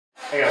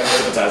I got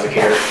Elizabeth Isaac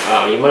here.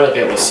 You might not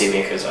be able to see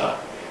me because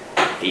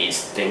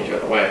these things are in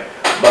the way.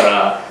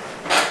 But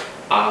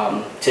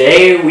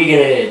today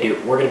we're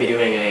gonna be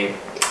doing a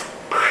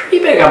pretty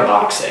big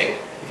unboxing,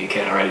 if you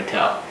can't already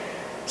tell.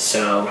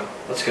 So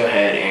let's go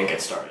ahead and get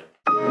started.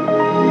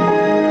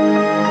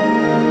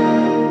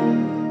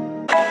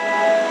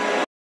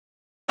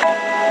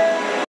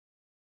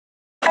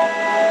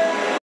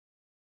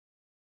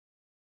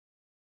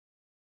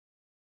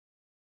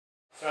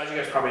 So as you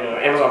guys probably know,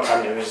 Amazon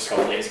Prime Day was just a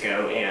couple days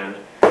ago, and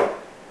I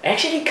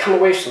actually did come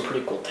away with some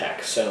pretty cool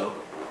tech. So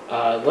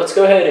let's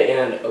go ahead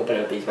and open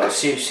up these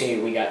boxes. So you see,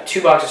 we got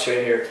two boxes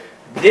right here.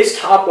 This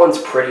top one's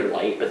pretty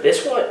light, but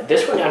this one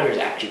down here is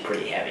actually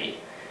pretty heavy.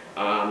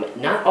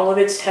 Not all of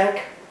it's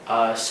tech.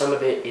 Some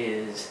of it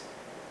is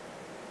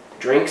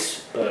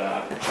drinks, but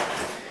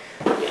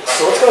yeah.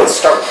 So let's go and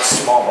start with the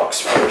small box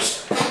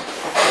first. Get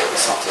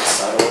this off to the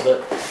side a little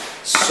bit.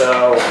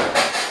 So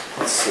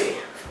let's see.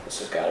 This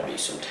has got to be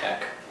some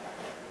tech.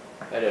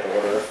 I did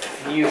order a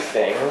few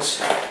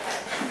things.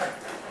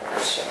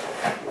 So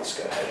let's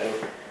go ahead and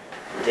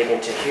dig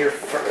into here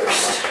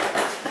first.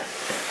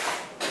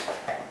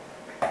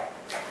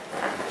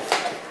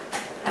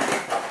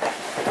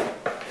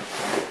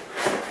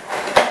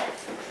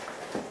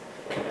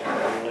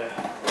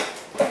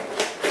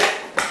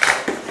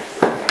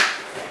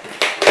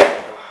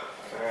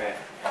 Alright.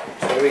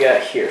 So what do we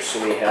got here?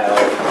 So we have...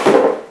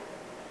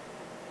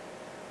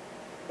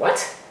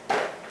 What?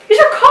 These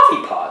are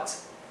coffee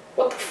pods.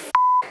 What the f***?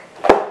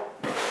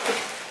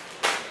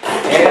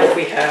 And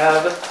we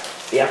have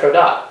the Echo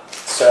Dot.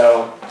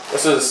 So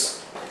this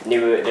is a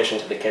new addition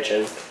to the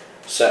kitchen.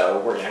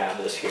 So we're gonna have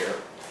this here.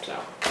 So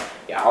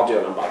yeah, I'll do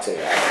an unboxing of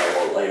that a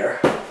little later.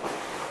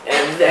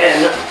 And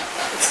then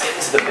let's get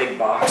into the big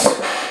box.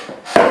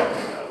 Out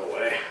of the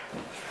way.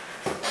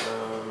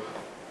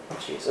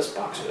 Geez, this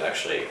box is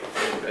actually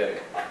pretty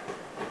big.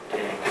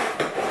 Dang.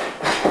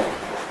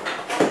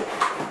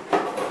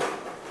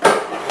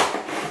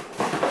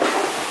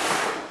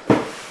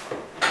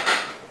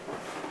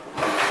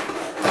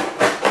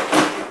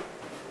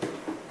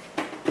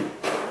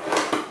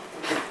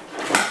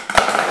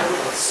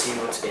 See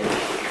what's in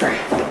here.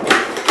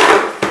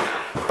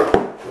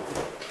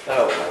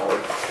 Oh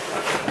Lord.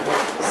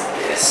 What is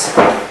this?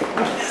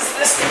 Is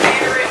this the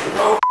Gatorade?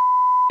 Oh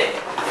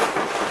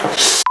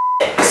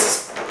shit. This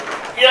is...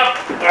 Yep.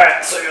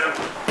 Alright, so I got a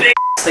big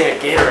thing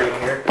of Gatorade in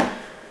here.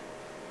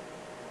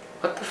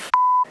 What the f?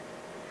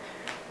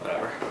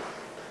 Whatever.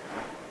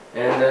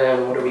 And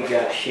then what do we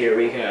got here?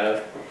 We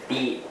have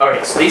the...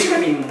 Okay, so these are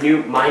going to be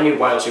my new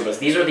wireless earbuds.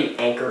 These are the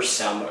Anker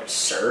Soundbud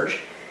Surge.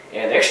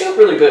 And they actually look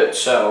really good.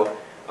 So...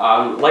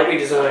 lightweight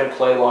design,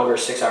 play longer,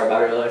 6-hour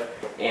battery life,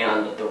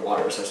 and they're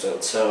water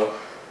resistant, so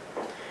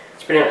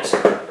it's pretty nice.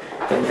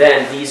 And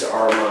then these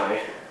are my,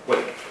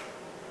 wait,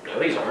 no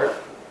these aren't.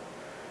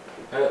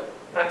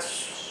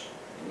 That's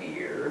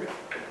weird.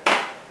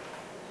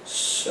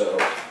 So,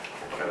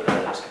 whatever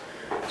that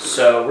is.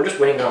 So we're just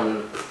waiting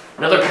on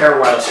another pair of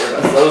wireless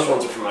earbuds. Those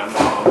ones are for my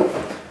mom.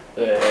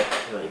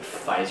 Like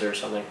Pfizer or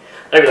something.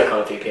 Maybe they're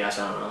called VPS,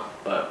 I don't know,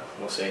 but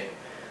we'll see.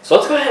 So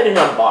let's go ahead and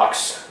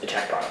unbox the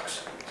tech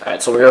products.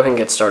 Alright, so we're going to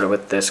get started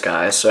with this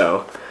guy.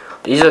 So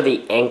these are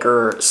the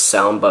Anker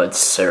Soundbud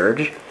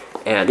Surge,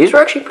 and these were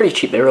actually pretty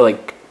cheap. They were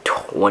like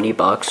 20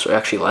 bucks, or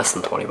actually less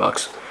than 20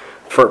 bucks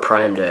for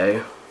Prime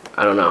Day.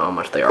 I don't know how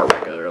much they are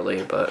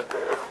regularly, but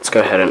let's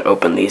go ahead and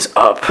open these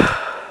up.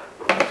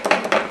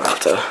 I'll have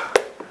to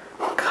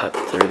cut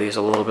through these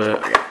a little bit.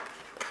 Okay.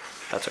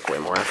 That took way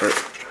more effort.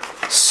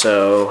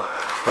 So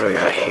what do we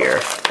got here?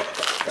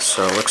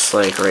 So it looks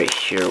like right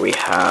here we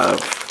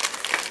have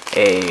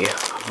a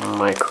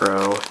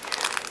micro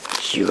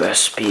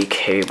USB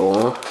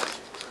cable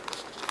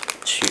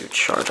to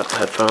charge up the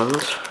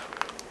headphones.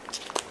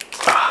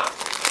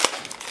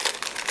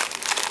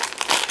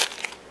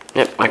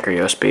 Yep, micro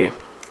USB,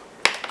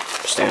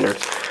 standard.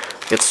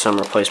 Get some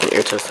replacement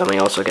ear tips, and we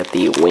also get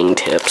the wing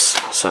tips,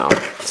 so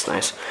that's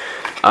nice.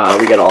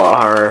 We get all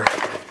our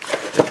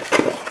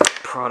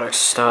product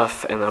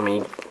stuff, and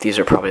then these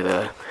are probably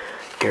the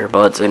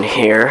earbuds in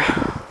here.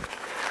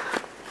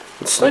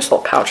 It's a nice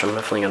little pouch. I'm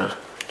definitely gonna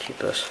keep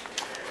this.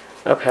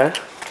 Okay.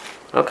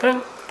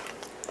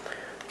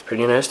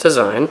 Pretty nice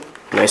design.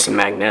 Nice and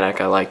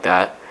magnetic. I like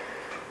that.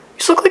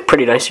 These look like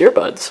pretty nice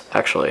earbuds,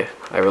 actually.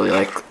 I really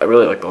like the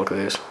look of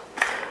these.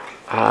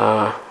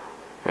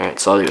 Alright,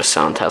 so I'll do a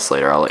sound test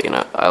later. I'll let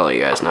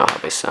you guys know how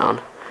they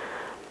sound.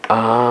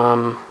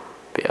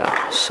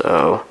 Yeah,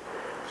 so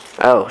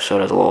oh, so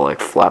there's a little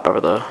like flap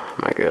over the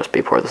micro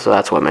USB port, so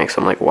that's what makes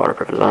them like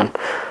waterproof design.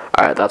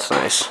 Alright, that's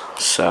nice.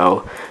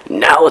 So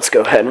now let's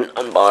go ahead and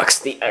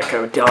unbox the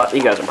Echo Dot.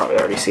 You guys have probably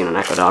already seen an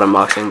Echo Dot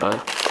unboxing,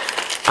 but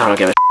I don't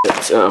give a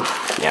shit. So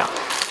yeah.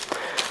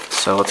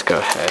 So let's go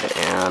ahead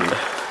and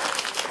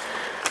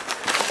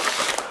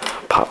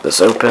pop this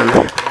open.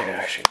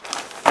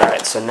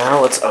 Alright, so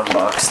now let's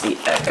unbox the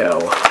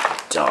Echo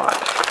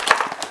Dot.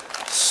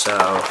 So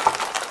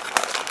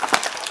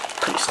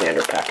pretty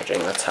standard packaging,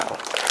 that's how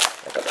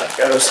Echo Dot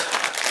goes.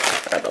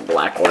 I have a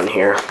black one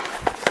here.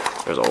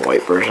 There's a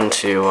white version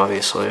too,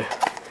 obviously.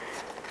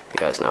 You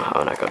guys know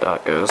how an Echo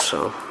Dot goes,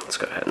 so let's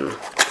go ahead and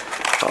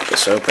pop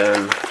this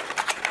open.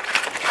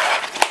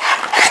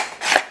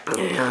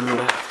 And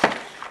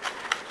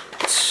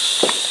let's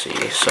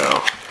see,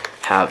 so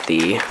have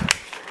the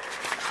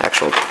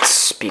actual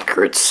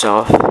speaker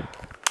itself. I'm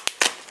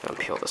gonna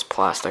peel this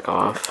plastic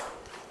off.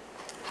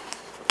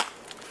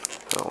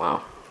 Oh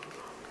wow.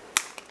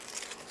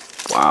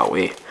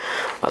 Wowee.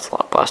 That's a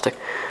lot of plastic.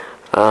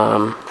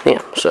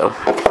 Yeah, so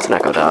it's an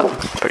Echo Dot,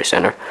 pretty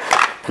standard.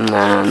 And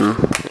then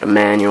a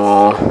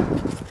manual.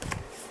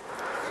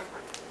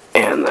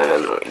 And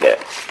then we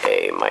get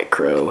a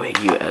micro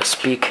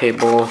USB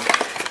cable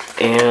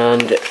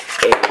and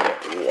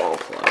a wall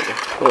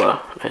plug. Ooh,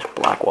 a nice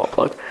black wall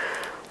plug.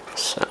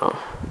 So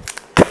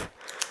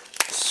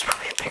this is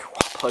probably a bigger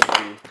wall plug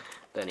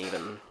than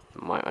even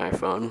my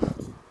iPhone.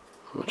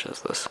 How much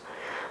is this?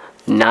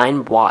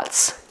 9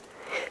 watts.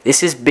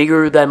 This is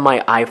bigger than my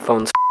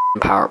iPhone's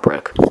power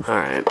brick.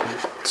 Alright,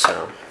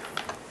 so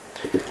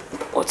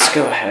let's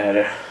go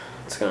ahead.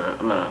 I'm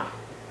gonna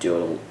do a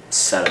little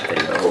setup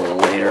video a little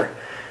later,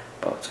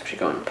 but let's actually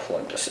go and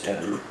plug this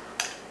in.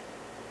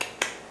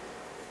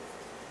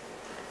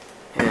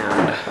 And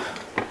let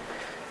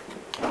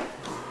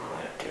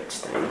it do its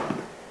thing.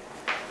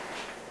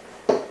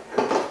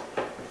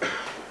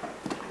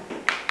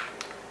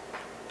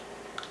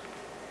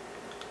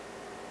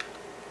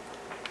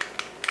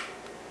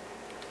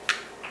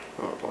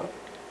 Oh, what?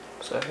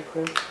 Is that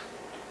clear?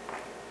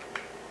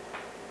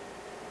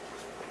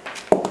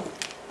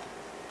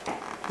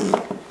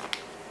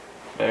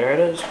 There it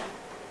is.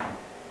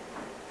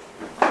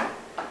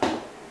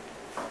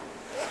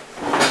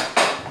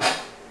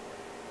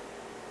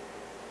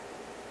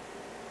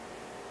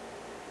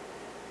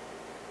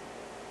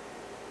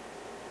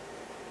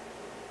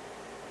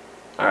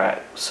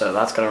 Alright, so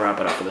that's gonna wrap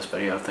it up for this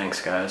video.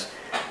 Thanks, guys.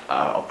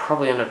 I'll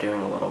probably end up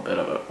doing a little bit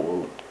of it.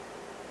 Ooh.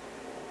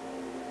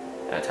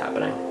 That's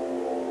happening.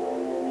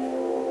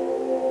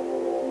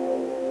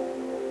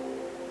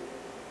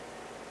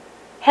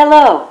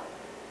 Hello.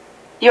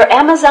 Your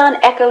Amazon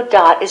Echo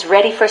Dot is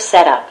ready for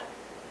setup.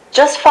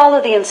 Just follow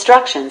the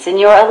instructions in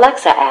your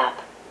Alexa app.